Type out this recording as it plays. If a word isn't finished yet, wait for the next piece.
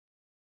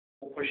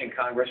pushing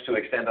Congress to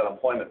extend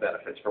unemployment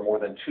benefits for more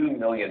than 2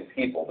 million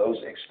people. Those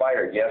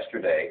expired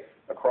yesterday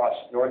across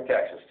North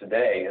Texas.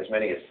 Today, as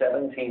many as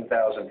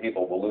 17,000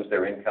 people will lose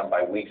their income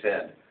by week's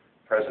end.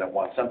 The president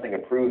wants something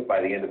approved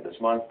by the end of this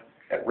month.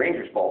 At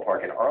Rangers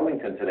Ballpark in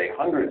Arlington today,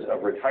 hundreds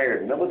of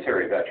retired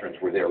military veterans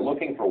were there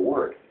looking for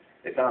work.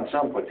 They found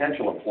some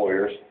potential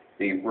employers.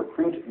 The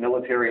Recruit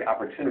Military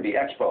Opportunity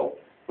Expo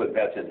put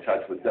vets in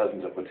touch with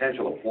dozens of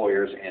potential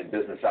employers and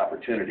business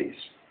opportunities.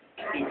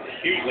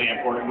 It's hugely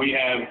important. We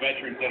have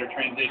veterans that are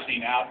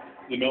transitioning out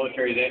of the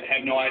military that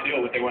have no idea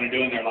what they want to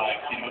do in their lives.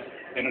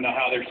 They don't know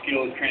how their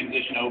skills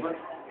transition over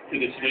to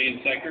the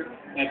civilian sector.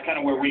 And that's kind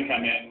of where we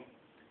come in.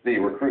 The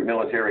Recruit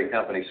Military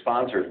Company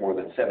sponsors more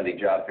than 70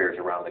 job fairs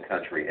around the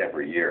country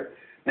every year.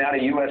 Now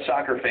to U.S.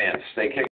 soccer fans. They kick